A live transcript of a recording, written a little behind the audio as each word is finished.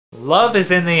Love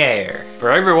is in the air.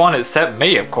 For everyone except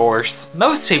me, of course.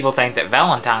 Most people think that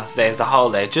Valentine's Day is a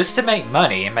holiday just to make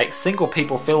money and make single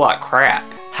people feel like crap.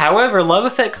 However, love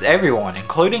affects everyone,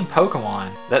 including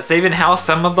Pokemon. That's even how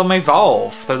some of them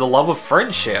evolve, through the love of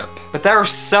friendship. But there are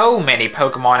so many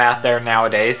Pokemon out there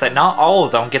nowadays that not all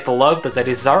of them get the love that they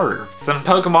deserve. Some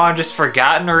Pokemon are just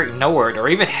forgotten or ignored or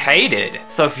even hated.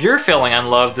 So if you're feeling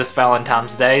unloved this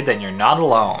Valentine's Day, then you're not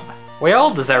alone. We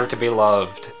all deserve to be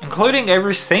loved, including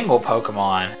every single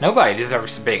Pokemon. Nobody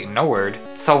deserves to be ignored.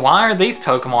 So why are these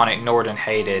Pokemon ignored and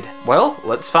hated? Well,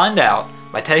 let's find out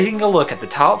by taking a look at the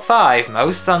top 5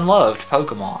 most unloved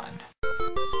Pokemon.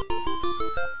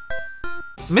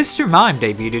 Mr. Mime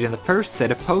debuted in the first set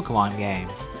of Pokemon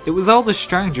games. It was all the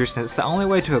stranger since the only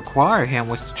way to acquire him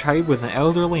was to trade with an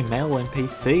elderly male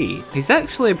NPC. He's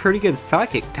actually a pretty good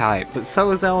psychic type, but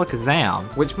so is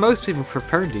Alakazam, which most people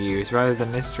preferred to use rather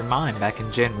than Mr. Mime back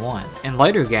in Gen 1. In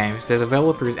later games, the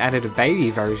developers added a baby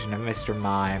version of Mr.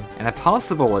 Mime, and a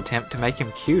possible attempt to make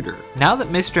him cuter. Now that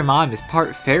Mr. Mime is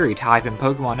part fairy type in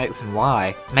Pokemon X and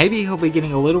Y, maybe he'll be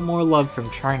getting a little more love from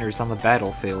trainers on the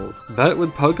battlefield. But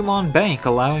with Pokemon Bank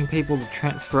allowing people to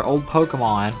transfer old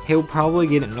Pokemon, he'll probably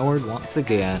get ignored once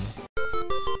again.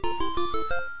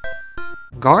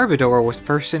 Garbodor was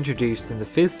first introduced in the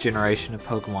 5th generation of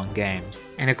Pokemon games,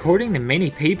 and according to many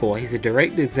people, he's a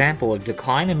direct example of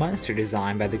decline in monster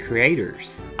design by the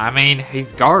creators. I mean,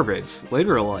 he's garbage,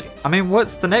 literally. I mean,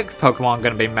 what's the next Pokemon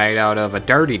gonna be made out of, a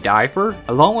dirty diaper?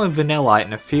 Along with Vanillite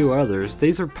and a few others,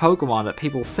 these are Pokemon that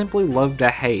people simply love to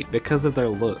hate because of their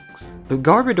looks. But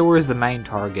Garbodor is the main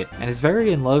target, and is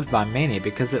very unloved by many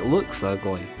because it looks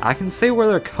ugly. I can see where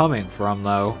they're coming from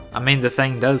though. I mean, the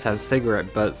thing does have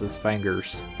cigarette butts as fingers.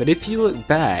 But if you look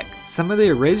back, some of the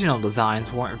original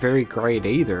designs weren't very great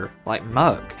either, like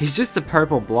Muck. He's just a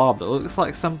purple blob that looks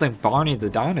like something Barney the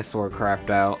dinosaur crapped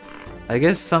out. I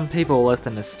guess some people let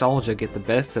the nostalgia get the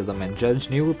best of them and judge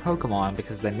newer Pokemon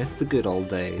because they miss the good old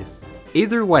days.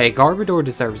 Either way, Garbodor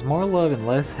deserves more love and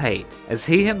less hate, as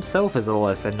he himself is a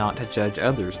lesson not to judge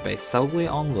others based solely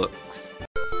on looks.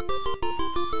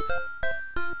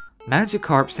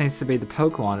 Magikarp seems to be the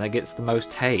Pokemon that gets the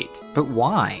most hate. But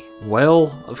why?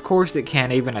 Well, of course it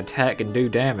can't even attack and do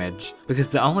damage, because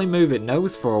the only move it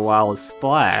knows for a while is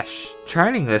Splash.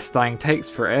 Training this thing takes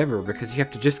forever because you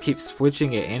have to just keep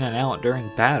switching it in and out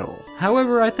during battle.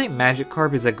 However, I think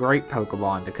Magikarp is a great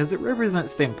Pokemon because it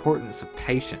represents the importance of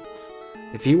patience.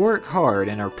 If you work hard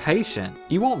and are patient,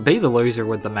 you won't be the loser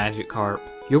with the Magikarp.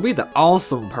 You'll be the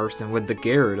awesome person with the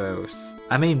Gyarados.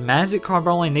 I mean, Magikarp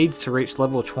only needs to reach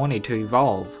level 20 to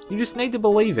evolve. You just need to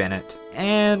believe in it.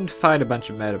 And fight a bunch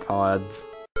of Metapods.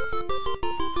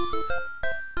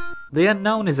 The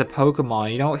Unknown is a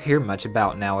Pokemon you don't hear much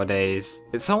about nowadays.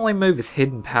 Its only move is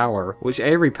Hidden Power, which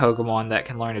every Pokemon that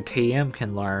can learn a TM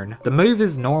can learn. The move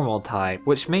is Normal type,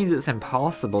 which means it's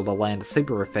impossible to land a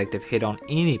super effective hit on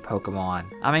any Pokemon.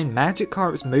 I mean,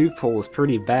 Magikarp's move pool is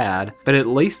pretty bad, but at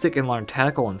least it can learn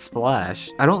Tackle and Splash.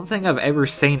 I don't think I've ever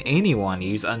seen anyone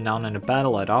use Unknown in a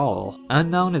battle at all.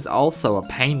 Unknown is also a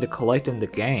pain to collect in the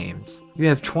games. You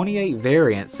have 28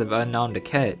 variants of Unknown to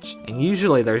catch, and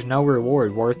usually there's no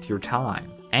reward worth your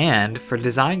time. And, for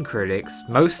design critics,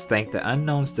 most think that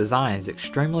Unknown's design is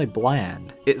extremely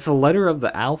bland. It's a letter of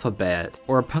the alphabet,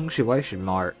 or a punctuation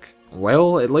mark.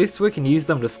 Well, at least we can use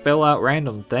them to spell out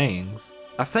random things.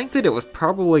 I think that it was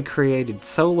probably created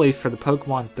solely for the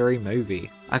Pokemon 3 movie.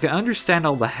 I can understand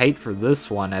all the hate for this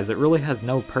one as it really has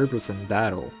no purpose in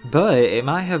battle, but it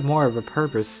might have more of a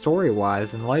purpose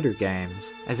story-wise in later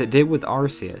games, as it did with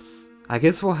Arceus. I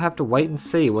guess we'll have to wait and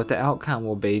see what the outcome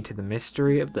will be to the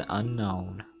mystery of the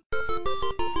unknown.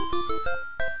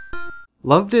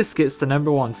 Luvdisc gets the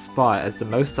 #1 spot as the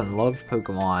most unloved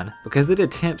Pokemon because it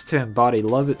attempts to embody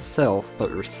love itself but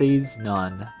receives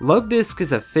none. Luvdisc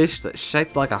is a fish that's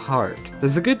shaped like a heart.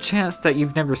 There's a good chance that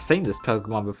you've never seen this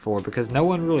Pokemon before because no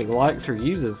one really likes or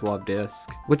uses Luvdisc,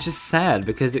 which is sad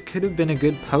because it could have been a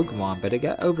good Pokemon, but it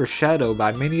got overshadowed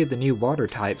by many of the new water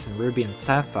types in Ruby and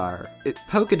Sapphire. Its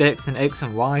Pokedex in X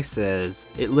and Y says,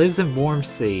 it lives in warm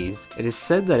seas. It is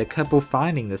said that a couple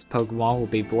finding this Pokemon will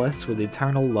be blessed with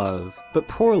eternal love. But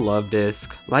poor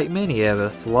Luvdisc, like many of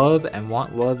us, love and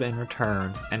want love in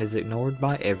return, and is ignored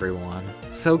by everyone.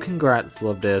 So congrats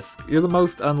Luvdisc, you're the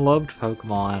most unloved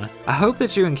Pokemon. I hope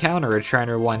that you encounter a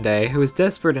trainer one day who is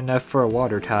desperate enough for a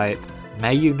water type.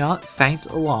 May you not faint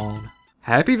alone.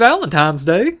 Happy Valentine's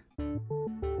Day!